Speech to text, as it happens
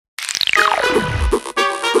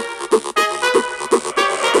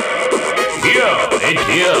Right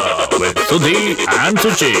here with Sudhi and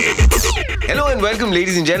Suchi. Hello and welcome,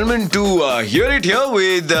 ladies and gentlemen, to Hear It Here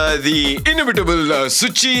with the inimitable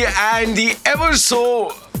Suchi and the ever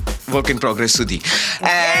so work in progress Sudhi.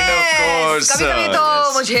 And of course, कभी-कभी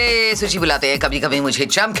तो मुझे सुची बुलाते हैं, कभी-कभी मुझे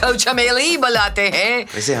चमकौ चमेली बुलाते हैं.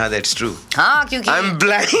 वैसे हाँ, that's true. हाँ, क्योंकि I'm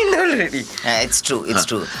blind already. It's true.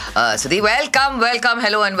 Sudhi, welcome,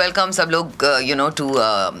 hello and welcome सब लोग, to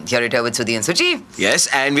Hear It Here with Sudhi and Suchi. Yes,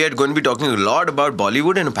 and we are going to be talking a lot about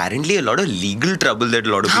Bollywood and apparently a lot of legal trouble that a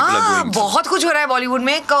lot of people are going through. बहुत कुछ हो रहा है बॉलीवुड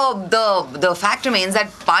में. The fact remains that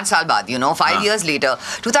 5 साल बाद, 5 years later,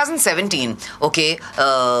 2017, okay,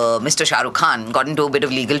 Mr. Shah Rukh Khan got into a bit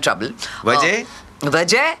of legal trouble.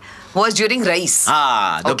 Wajah was during Raees.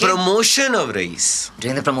 The promotion of Raees.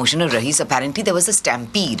 During the promotion of Raees, apparently there was a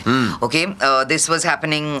stampede. Okay, this was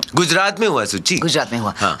happening. Gujarat में हुआ Suchi. Gujarat में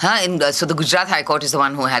हुआ. So the Gujarat High Court is the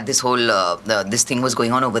one who had this whole this thing was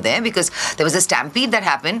going on over there because there was a stampede that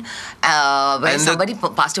happened where somebody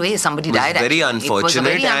passed away, somebody died. Very unfortunate. It was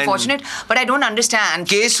very unfortunate, but I don't understand.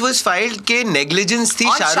 Case was filed के negligence थी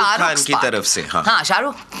Shah Rukh Khan की तरफ से. हाँ, Shah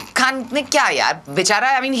Rukh Khan ने क्या यार,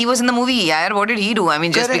 बेचारा. I mean, he was in the movie. यार, what did he do? I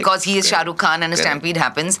mean, just because he is Shah Rukh Khan and a stampede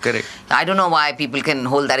happens. Correct. I don't know why people can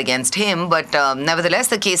hold that against him, but nevertheless,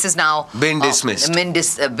 the case is now been dismissed.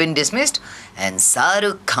 Been dismissed, and Shah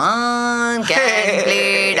Rukh Khan can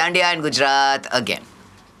play Dandiya in Gujarat again.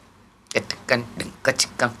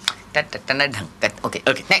 Okay.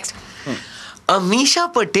 Next.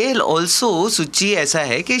 Amisha Patel also, Suchi, ऐसा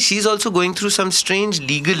है कि she is also going through some strange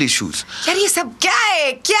legal issues. यार ये सब क्या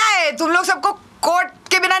है? तुम लोग सबको कोर्ट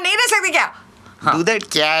के बिना नहीं रह सकते क्या? Do that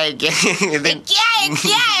क्या है? क्या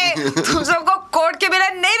है? तुम सबको कोर्ट के बिना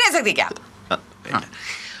नहीं रह सकते क्या?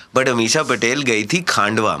 बट अमीशा पटेल गई थी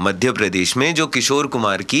खांडवा मध्य प्रदेश में, जो किशोर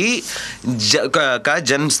कुमार की का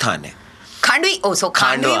जन्म स्थान है. खांडवी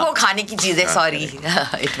खांडवी वो खाने की चीज है. Sorry,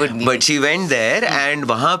 it would be. But she went there and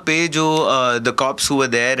वहां पे जो the cops who were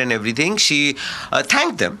there and everything, she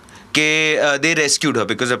thanked them कि they rescued her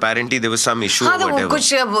because apparently there was some issue or whatever.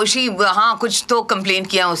 कुछ तो कंप्लेन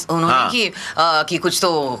किया उन्होंने कि कुछ तो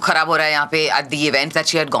खराब हो रहा है यहाँ पे at the event that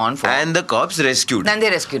she had gone for. And the cops rescued her. Then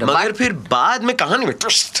they rescued her. मगर फिर बाद में कहानी में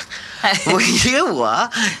twist वो ये हुआ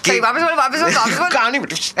कि वापस कहानी में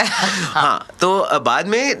twist. हाँ, तो बाद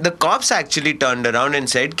में the cops actually turned around and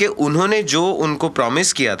said कि उन्होंने जो उनको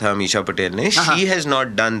promise किया था अमीशा पटेल ने, she has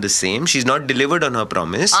not done the same. She's not delivered on her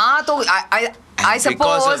promise. हाँ, तो I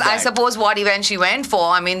suppose what event she went for,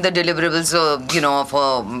 I mean, the deliverables, for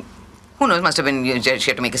who knows, must have been, she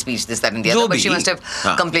had to make a speech, this, that and the other, but she must have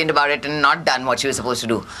complained about it and not done what she was supposed to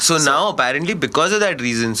do. So now, apparently, because of that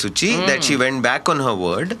reason, Suchi, that she went back on her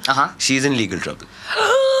word, she's in legal trouble.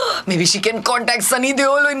 Maybe she can contact Sunny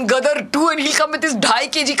Deol in Gadar 2 and he'll come with his 2.5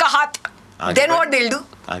 kg का हाथ. Then what they'll do?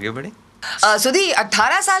 आगे बढ़े. Sudhi,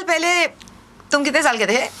 18 साल पहले तुम कितने साल के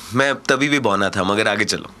थे? मैं तभी भी बौना था, मगर आगे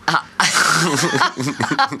चलो.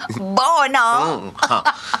 बौना?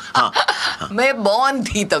 मैं बौन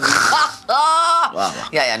थी तभी.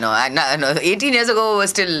 No. 18 years ago was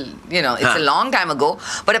still, it's a long time ago.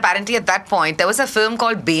 But apparently at that point, there was a film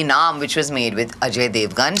called Benam, which was made with Ajay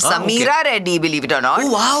Devgan, Sameera Reddy, believe it or not.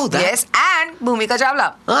 Oh, wow. Yes, and Bhumika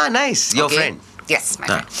Chawla. Ah, nice. Your friend. Yes, my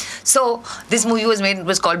friend. So, this movie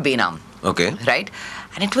was called Benam. Okay. Right?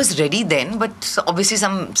 And it was ready then, but obviously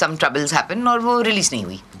some troubles happened और वो release नहीं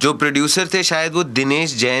हुई. जो producer थे शायद वो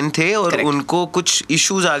दिनेश जैन थे और उनको कुछ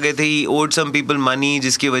इश्यूज आ गए थे. He owed some people money,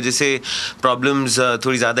 जिसकी वजह से प्रॉब्लम्स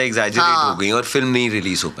थोड़ी ज्यादा एग्जैजरेट हो गई और फिल्म नहीं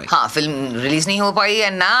रिलीज हो पाई. हाँ, फिल्म रिलीज नहीं हो पाई.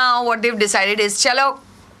 And now what they've decided is चलो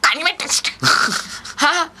कहानी में ट्विस्ट.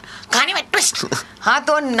 हाँ, कहानी में ट्विस्ट. हाँ,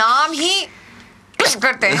 तो नाम ही ट्विस्ट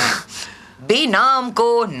करते हैं. बेनाम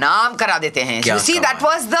को नाम करा देते हैं. You see, that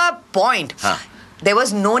was the point. There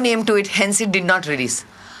was no name to it, hence it did not release.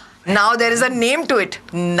 Now there is a name to it.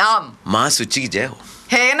 Naam. माँ सुची जय हो.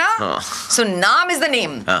 है ना? So Naam is the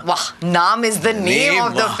name. Wow. Naam is the name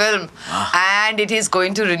of the film. And it is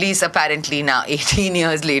going to release apparently now, 18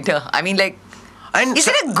 years later. I mean, like, and is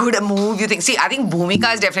it a good move, you think? See, I think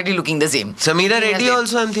Bhumika is definitely looking the same. Sameera Reddy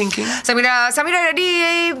also, I'm thinking. Sameera Reddy.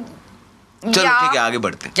 चलो ठीक है, आगे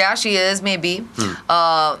बढ़ते हैं. Yeah, she is maybe.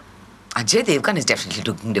 Ajay Devgan is definitely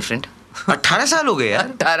looking different. 18 साल हो गए यार.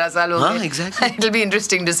 18 साल हो गए. हाँ, exactly. It'll be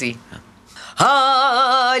interesting to see.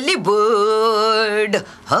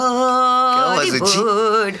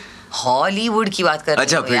 Hollywood की बात कर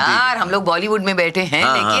रहे हो यार. हम लोग बॉलीवुड में बैठे हैं,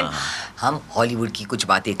 लेकिन हम हॉलीवुड की कुछ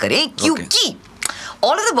बातें करें क्योंकि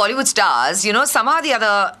all of the Bollywood stars, somehow or the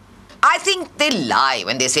other I think they lie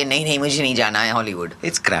when they say नहीं नहीं मुझे नहीं जाना है Hollywood.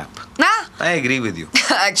 It's crap. ना? I agree with you.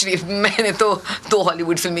 Actually, मैंने तो 2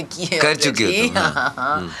 Hollywood फिल्में की हैं. कर चुके हो तुम,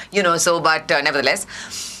 हाँ. You know, so but nevertheless,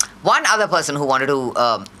 one other person who wanted to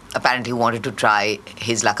apparently wanted to try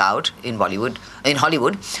his luck out in Hollywood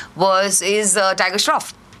is Tiger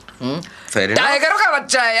Shroff. Fair enough. टाइगरों का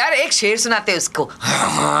बच्चा है यार, एक शेर सुनाते हैं उसको.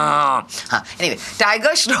 Anyway,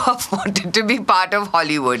 Tiger Shroff wanted to be part of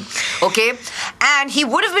Hollywood, okay, and he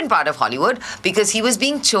would have been part of Hollywood because he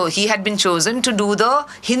had been chosen to do the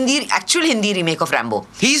actual Hindi remake of Rambo.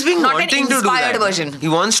 He's been Not wanting an to do inspired that. version. He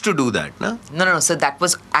wants to do that, no? No. So that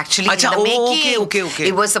was actually Achha, in the making. okay.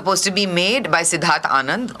 It was supposed to be made by Siddharth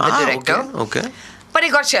Anand, the director. Okay. But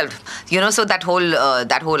it got shelved. So that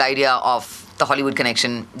whole idea of the Hollywood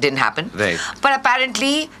connection didn't happen. Right. But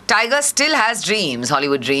apparently, Tiger still has dreams,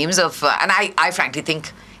 Hollywood dreams of, and I frankly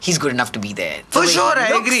think he's good enough to be there. For sure, I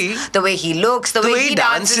agree. The way he looks, the way he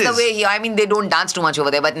dances, they don't dance too much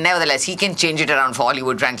over there, but nevertheless, he can change it around for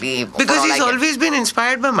Hollywood, frankly. Because he's always been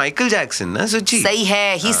inspired by Michael Jackson, na, Suchi? Sahi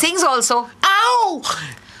hai. He sings also. Ow!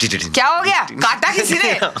 क्या हो गया? काटा किसी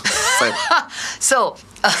ने?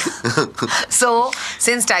 So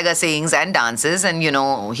since Tiger sings and dances, and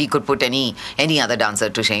he could put any other dancer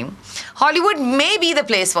to shame, Hollywood may be the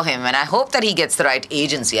place for him, and I hope that he gets the right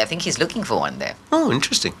agency. I think he's looking for one there. Oh,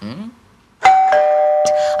 interesting.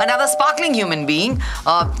 Another sparkling human being,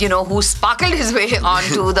 who sparkled his way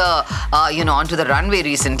onto the runway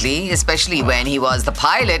recently, especially when he was the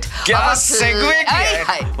pilot. Kya segue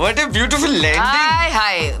kiya? What a beautiful landing.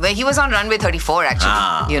 Hi. Where he was on runway 34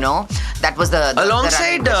 actually. That was the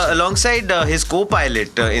alongside his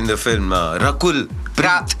co-pilot in the film, Rakul.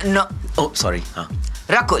 No. Oh, sorry.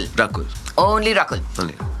 Rakul. Only Rakul.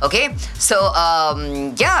 Okay, so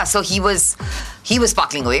so he was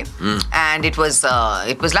sparkling away, and it was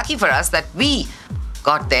lucky for us that we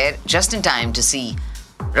got there just in time to see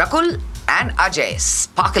Rakul and Ajay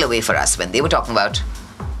sparkle away for us when they were talking about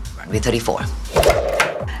runway 34.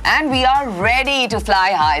 And we are ready to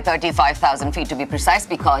fly high, 35,000 feet to be precise,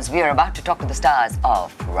 because we are about to talk to the stars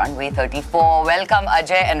of runway 34. Welcome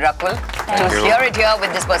Ajay and Rakul to Hear It Here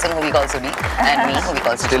with this person who we call Sudhi and me who we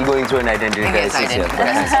call Suchi. Still going through an identity crisis here.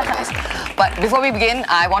 But before we begin,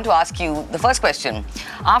 I want to ask you the first question.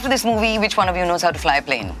 After this movie, which one of you knows how to fly a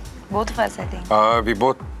plane? Both of us, I think. We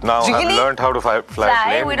both now have learned how to fly a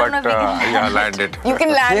plane, we don't know if we can land it. You can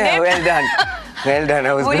land it? Well done. Well done.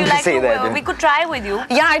 I was Would going you to like say that. we could try with you.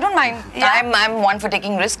 Yeah, I don't mind. Yeah. I'm one for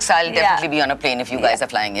taking risks. I'll definitely be on a plane if you guys are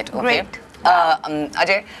flying it. Okay. Great.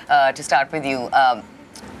 Ajay, to start with you,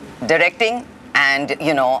 directing and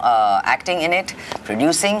acting in it,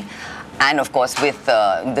 producing, and of course with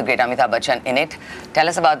the great Amitabh Bachchan in it. Tell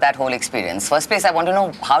us about that whole experience. First place, I want to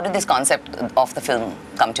know, how did this concept of the film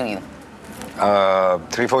come to you?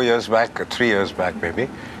 3 years back maybe,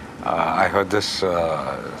 I heard this.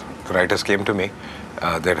 Writers came to me.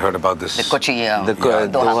 They'd heard about this. The Kochi,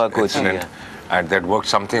 Doha Kochi, incident, and they'd worked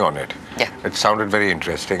something on it. Yeah. It sounded very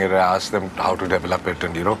interesting, and I asked them how to develop it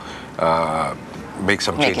and make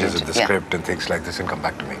some changes in the script and things like this, and come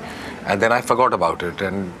back to me. And then I forgot about it,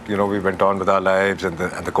 and we went on with our lives, and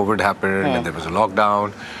the COVID happened, and there was a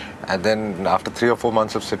lockdown, and then after 3 or 4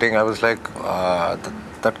 months of sitting, I was like,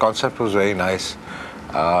 that concept was very nice.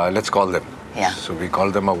 Let's call them. Yeah. So we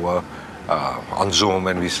called them over on Zoom,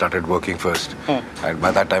 and we started working first. And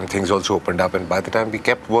by that time, things also opened up, and by the time we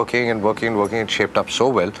kept working, it shaped up so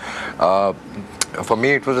well. For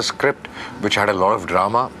me, it was a script which had a lot of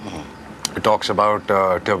drama. It talks about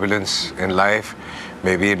turbulence in life,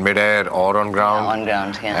 maybe in midair or on ground. On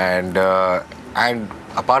ground, yeah. And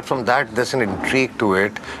apart from that, there's an intrigue to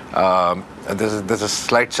it. There's a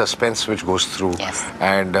slight suspense which goes through, yes.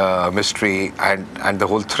 And mystery and the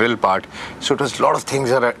whole thrill part. So there's a lot of things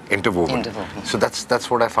that are interwoven. So that's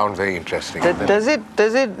what I found very interesting. Does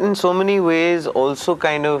it in so many ways also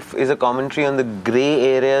kind of is a commentary on the grey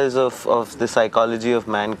areas of the psychology of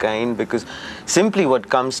mankind? Because simply what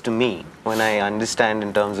comes to me when I understand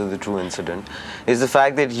in terms of the true incident is the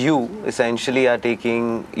fact that you essentially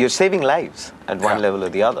you're saving lives at one level or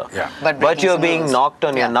the other. Yeah. But you're being knocked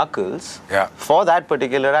on your knuckles for that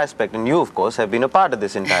particular aspect, and you of course have been a part of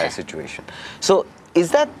this entire situation. So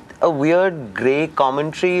is that a weird grey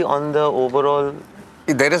commentary on the overall?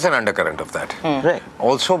 There is an undercurrent of that. Right.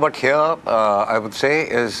 Also, but here I would say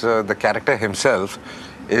is the character himself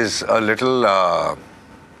is a little, I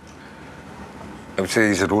would say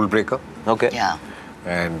he's a rule breaker. Okay. Yeah.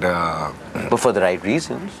 And but for the right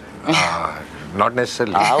reasons. not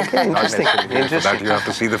necessarily. Okay, Not interesting. necessarily. For that you have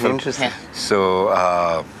to see the film. Interesting.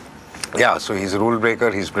 So, so he's a rule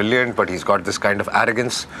breaker, he's brilliant, but he's got this kind of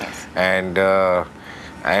arrogance. Yes. And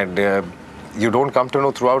and you don't come to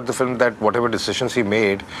know throughout the film that whatever decisions he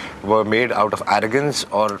made were made out of arrogance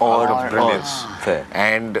or out of brilliance. Fair.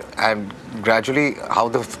 And gradually how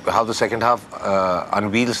the second half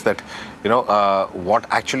unveils that, you know, what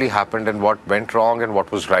actually happened and what went wrong and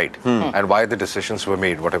what was right, and why the decisions were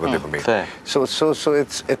made, whatever they were made. Fair. So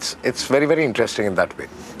it's very, very interesting in that way.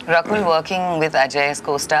 Rakul working with Ajay as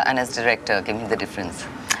co-star and as director, give me the difference.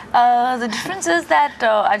 The difference is that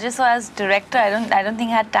Ajay, so as director, I don't think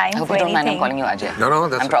he had time I hope for you don't mind anything. I'm calling you Ajay. No,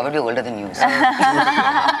 that's I'm probably older than you. So.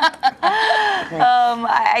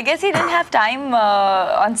 I guess he didn't have time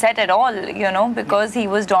on set at all, you know, because he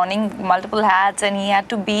was donning multiple hats and he had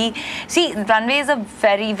to be... See, Runway is a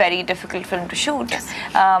very, very difficult film to shoot.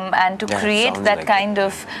 And to create that like kind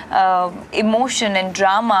of emotion and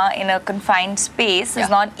drama in a confined space is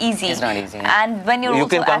not easy. It's not easy. And when you're You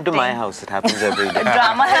also can come to my acting, house. It happens every day.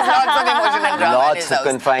 drama has Lots of emotion and drama in Lots his of house.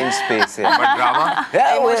 confined space. Yeah. But drama?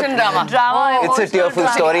 Yeah, Emotion drama. drama. It's a emotional tearful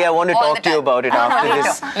drama. story. I want to All talk the to you time. about it after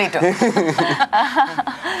this. Later.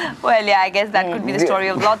 Well, yeah, I guess that could be the story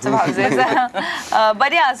of lots of houses.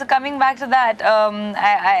 But yeah, so coming back to that,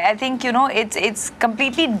 I think, you know, it's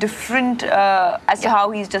completely different as to how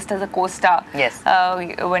he's just as a co-star. Yes.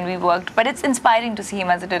 When we worked, but it's inspiring to see him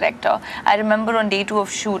as a director. I remember on day 2 of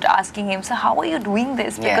shoot asking him, so how are you doing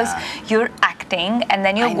this? Because you're acting and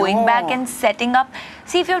then you're I going know. back and setting up.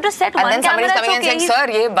 See, if you have to set And one then camera, somebody's it's coming and okay. saying,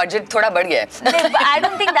 sir, ye budget thoda bad gaya hai." But I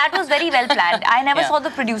don't think that was very well planned. I never Yeah. saw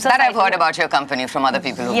the producer That I've side heard to it. about your company from other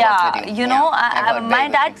people who Yeah, worked with you. you know, I've heard very my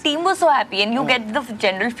good dad things. team was so happy, and you get the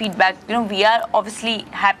general feedback. You know, we are obviously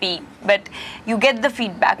happy, but you get the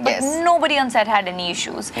feedback. But Yes. nobody on set had any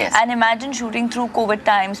issues. Yes. And imagine shooting through COVID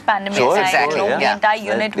times, pandemic Sure, times. exactly, You know, yeah. the entire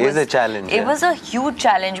That unit is was a challenge, It yeah. was a huge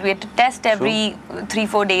challenge. We had to test every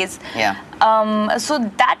 3-4 days. Yeah. So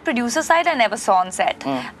that producer side I never saw on set.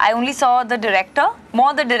 I only saw the director,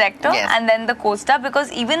 more the director, Yes. and then the co-star,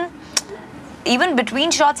 because even between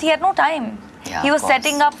shots he had no time. Yeah, He of was course.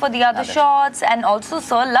 setting up for the other shots, and also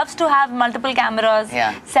Sir loves to have multiple cameras,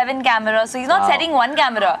 Yeah. 7 cameras. So he's not setting one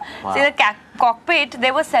camera. Wow. So in the cockpit,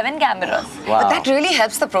 there were 7 cameras. Wow. But that really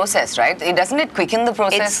helps the process, right? Doesn't it quicken the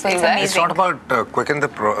process It's- for you it's guys? amazing. It's not about quicken the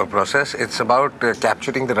process. It's about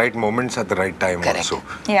capturing the right moments at the right time. Correct. Also.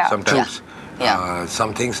 Yeah. Sometimes. Yeah.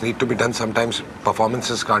 Some things need to be done. Sometimes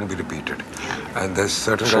performances can't be repeated, and there's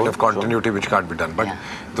certain kind of continuity which can't be done. But Yeah.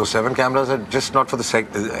 those 7 cameras are just not for the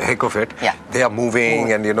heck of it. Yeah. They are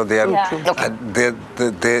moving, and you know they are. Yeah. True. Okay.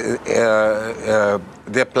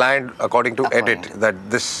 They're planned according to edit that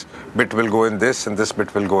this bit will go in this and this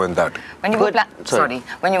bit will go in that. When you were Sorry.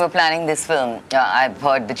 when you were planning this film, I've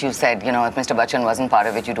heard that you said, you know, if Mr. Bachchan wasn't part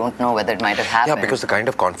of it, you don't know whether it might have happened. Yeah, because the kind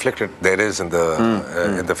of conflict there is in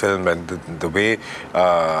the film, and the way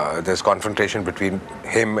there's confrontation between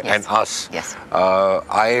him Yes. and us. Yes.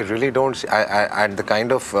 I really don't see, and the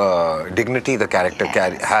kind of dignity the character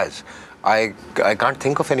Yes. has. I can't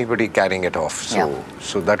think of anybody carrying it off. Yeah.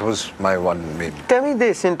 So that was my one main. Tell me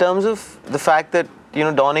this, in terms of the fact that, you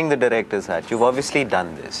know, donning the director's hat, you've obviously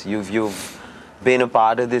done this. You've been a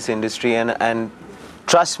part of this industry, and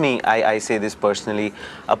trust me, I say this personally,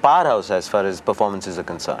 a powerhouse as far as performances are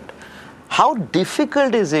concerned. How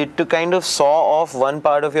difficult is it to kind of saw off one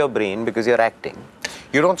part of your brain because you're acting?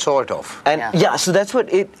 You don't saw it off. And Yeah. yeah, so that's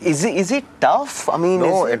what it is. Is it tough? I mean,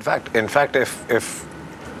 No, is in fact, if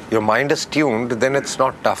your mind is tuned, then it's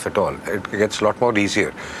not tough at all. It gets a lot more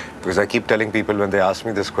easier. Because I keep telling people when they ask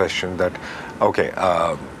me this question that, okay,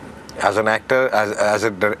 as an actor,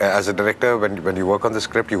 as a director, when you work on the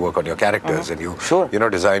script, you work on your characters, and you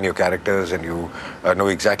design your characters, and you know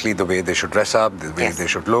exactly the way they should dress up, the way Yes. they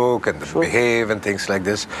should look, and behave, and things like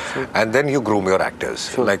this. And then you groom your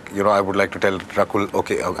actors. Like, you know, I would like to tell Rakul,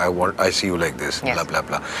 okay, I see you like this, Yes. blah blah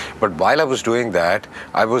blah. But while I was doing that,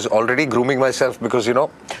 I was already grooming myself because, you know,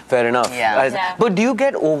 fair enough. Yeah. Yeah. But do you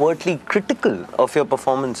get overtly critical of your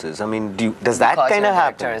performances? I mean, does that Because kind you're of a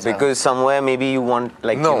director happen? as well. Because somewhere maybe you want,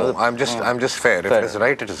 like, no, you know, I'm just fair. Fair. If it is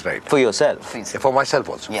right, it is right. for yourself. Please. For myself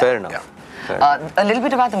also. Yeah. Fair enough. Yeah. Fair enough. A little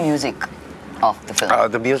bit about the music of the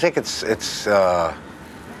film. The music, it's. I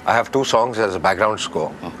have 2 songs as a background score,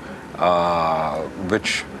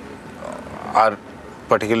 which are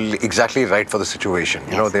particularly exactly right for the situation.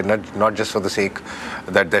 You know, they're not just for the sake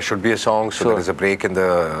that there should be a song, so there is a break in the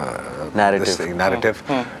narrative.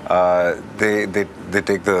 They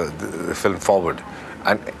take the film forward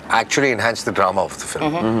and actually enhance the drama of the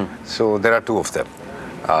film. So there are 2 of them,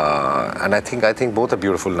 and I think both are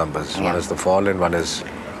beautiful numbers. One is The Fall and one is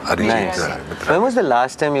Arijit. Nice. When was the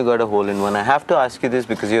last time you got a hole in one? I have to ask you this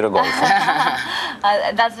because you're a golfer.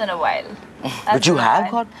 That's been a while. But you have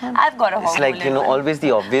got one? I've got a It's like, Hoolan one. always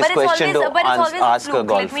the obvious But it's question always, to but it's always ask a a fluke.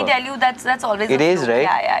 golfer. Let me tell you, that's always It a is, fluke. right?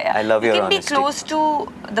 Yeah. I love your You can honesty. be close to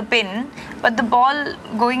the pin, but the ball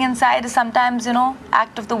going inside is sometimes,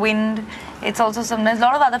 act of the wind. It's also sometimes a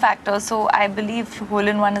lot of other factors. So I believe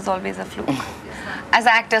hole-in-one is always a fluke. As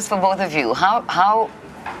actors, for both of you, how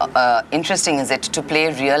interesting is it to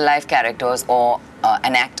play real life characters or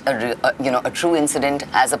enact a true incident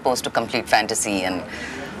as opposed to complete fantasy? And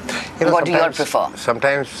what do you all prefer?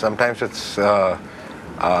 Sometimes it's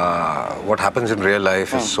what happens in real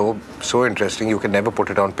life is so interesting. You can never put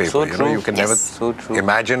it on paper. So true. You can Yes. never So true.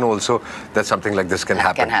 imagine also that something like this can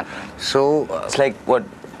happen. Can happen. So It's like what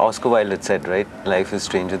Oscar Wilde had said, right? Life is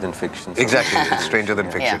stranger than fiction. So- exactly, it's stranger than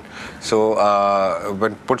fiction. So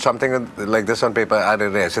when put something like this on paper, अरे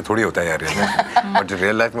ऐसे थोड़ी होता है यार. But in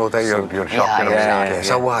real life में होता है, you're shocked. Yeah, yeah.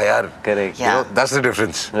 ऐसा हुआ यार. Correct. You know, that's the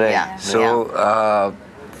difference. Right. Yeah. So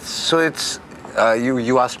so it's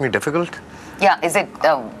you asked me difficult. Yeah, is it?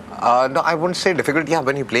 No, I wouldn't say difficult. Yeah,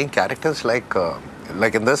 when you're playing characters like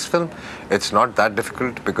in this film, it's not that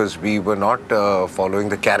difficult because we were not following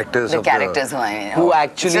the characters The of characters Who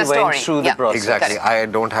actually It's a went story. through the Yeah. process. Exactly. Correct. I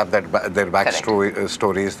don't have their backstory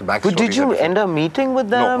stories. The backstories. But did you are different. end up meeting with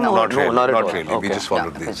them? No, or- not really. not at all. Really. We Okay. just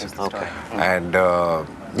followed No, it's these. just the story. And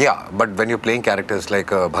yeah, but when you're playing characters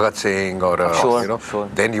like Bhagat Singh or Sure, sure.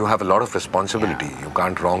 then you have a lot of responsibility. You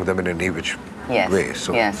can't wrong them in any which Yes, way.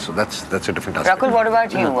 So, yes. so that's a different aspect. Rakul, what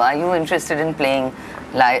about you? Are you interested in playing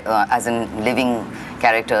as in living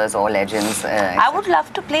characters or legends? I would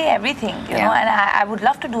love to play everything, you know, and I would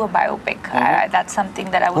love to do a biopic. That's something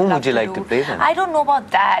that I would Whom love would you to like do. to play then? I don't know about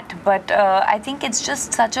that, but I think it's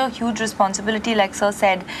just such a huge responsibility, like Sir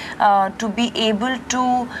said, to be able to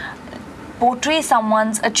portray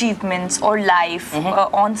someone's achievements or life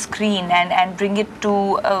on screen and bring it to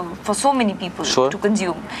for so many people Sure. to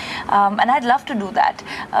consume. And I'd love to do that.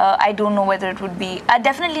 I don't know whether it would be. I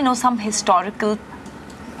definitely know some historical.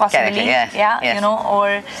 Possibly, Character, yes.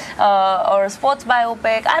 or a sports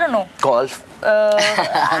biopic. I don't know. Golf.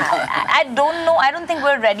 I don't know. I don't think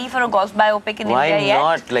we're ready for a golf biopic in Why India yet.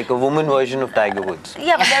 not? Like a woman version of Tiger Woods.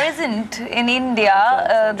 Yeah, but there isn't in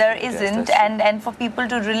India. There isn't, that's and for people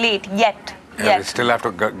to relate yet. Yeah, we still have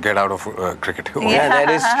to get out of cricket. Yeah, that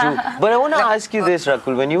is true. But I want to ask you this,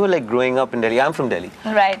 Rakul. When you were like growing up in Delhi, I'm from Delhi.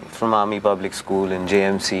 Right. From Army Public School in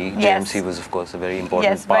JMC. Yes. JMC was, of course, a very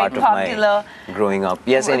important Yes, very part of popular. my growing up.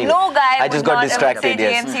 Yes, anyway. No guy I would just got not ever distracted.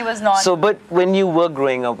 say Yes. JMC was not. So, but when you were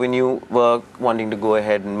growing up, when you were wanting to go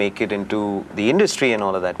ahead and make it into the industry and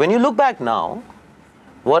all of that, when you look back now,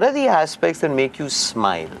 what are the aspects that make you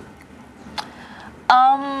smile?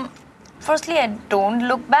 Firstly, I don't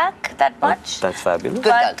look back that much. That's fabulous.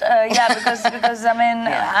 But yeah, because I mean,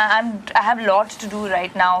 I have lots to do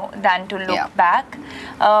right now than to look back.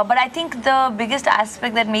 But I think the biggest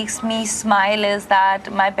aspect that makes me smile is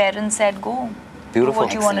that my parents said, "Go, Beautiful. do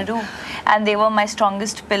what you want to do," and they were my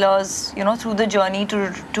strongest pillars, through the journey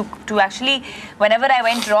to actually, whenever I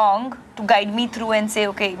went wrong, to guide me through and say,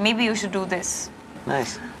 "Okay, maybe you should do this."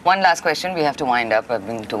 Nice. One last question. We have to wind up. I've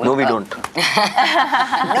been told. No, we don't.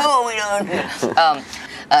 No, we don't.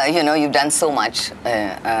 You've done so much,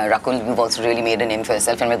 Rakul. You've also really made a name for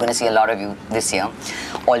yourself, and we're going to see a lot of you this year,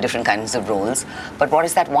 all different kinds of roles. But what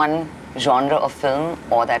is that one genre of film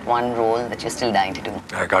or that one role that you're still dying to do?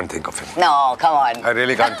 I can't think of it. No, come on. I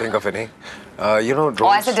really can't think of any. Roles,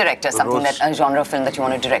 Or as a director, something roles- a genre of film that you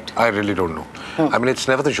want to direct. I really don't know. I mean, it's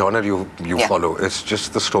never the genre you Yeah. follow. It's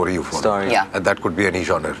just the story you follow. Story. Yeah. And that could be any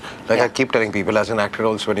genre. Like Yeah. I keep telling people, as an actor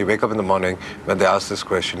also, when you wake up in the morning, when they ask this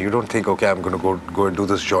question, you don't think, okay, I'm going to go and do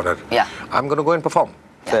this genre. Yeah. I'm going to go and perform.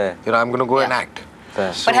 Fair. I'm going to go and Yeah. act.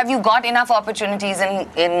 Fair. But have you got enough opportunities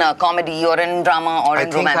in comedy or in drama or I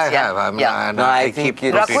in think romance? I have. And No, I keep think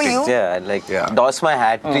it's, Rakul, you? doss my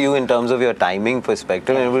hat to you in terms of your timing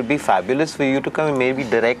perspective, and it would be fabulous for you to come and maybe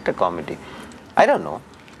direct a comedy. I don't know.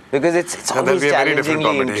 Because it's There'll always be a very different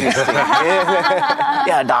challengingly comedy. interesting.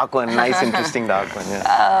 Yeah, dark one, nice, interesting dark one.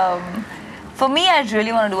 Yeah. For me, I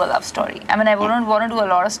really want to do a love story. I mean, I wouldn't want to do a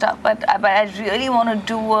lot of stuff, but I really want to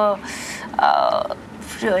do a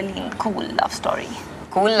really cool love story.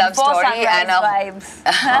 Cool love For story sunrise and a vibes.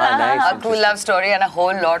 Nice, a cool love story and a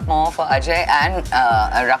whole lot more for Ajay and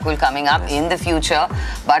Rakul coming up in the future.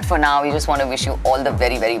 But for now, we just want to wish you all the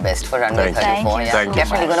very, very best for Runway Thank you. 34. Thank you Thank you.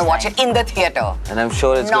 Definitely going to watch it in the theater. And I'm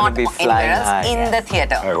sure it's Not going to be in flying mirrors, high. in the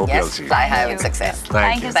theater. I hope yes, you'll see it. fly high Thank with you. success.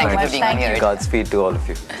 Thank you so Thank you much. for being on Thank here. you. Godspeed to all of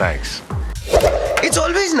you. Thanks. it's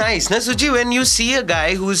always nice, na Suchi, when you see a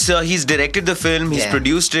guy who's he's directed the film, he's Yeah.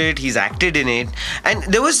 produced it, he's acted in it, and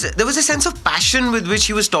there was a sense of passion with which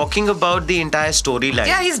he was talking about the entire storyline.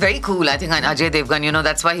 Yeah, he's very cool. I think Ajay Devgan,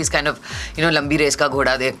 that's why he's kind of, lambi race ka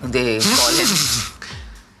ghoda they call him.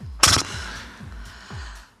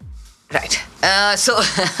 Right.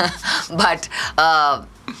 But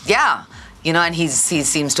yeah, and he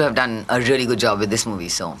seems to have done a really good job with this movie.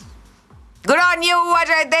 So good on you,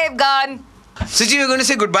 Ajay Devgan. Suchi, we're going to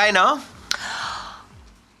say goodbye now.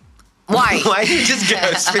 Why? Why did you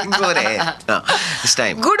just spin go rahe? No, this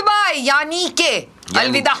time. Goodbye, yani ke.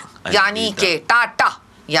 Alvida. Yani ke. Tata.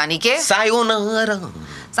 Yani ke. Sayonara.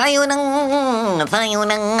 Sayonara.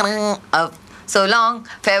 So long,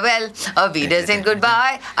 farewell, auf Wiedersehen,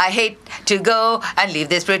 goodbye. I hate to go and leave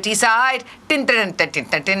this pretty side. Tin tin tin tin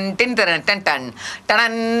tin tin tin tin tin tin.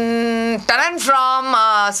 Taran from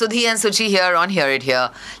Sudhi and Suchi here on Hear It Here.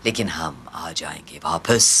 लेकिन हम आ जाएंगे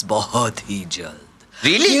वापस बहुत ही जल्द.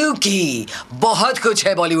 Really? क्योंकि बहुत कुछ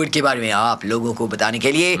है बॉलीवुड के बारे में आप लोगों को बताने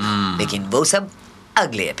के लिए. लेकिन वो सब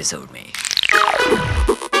अगले एपिसोड में.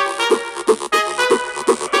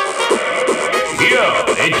 Hear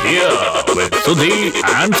It Here with Sudhi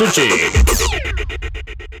and Suchi.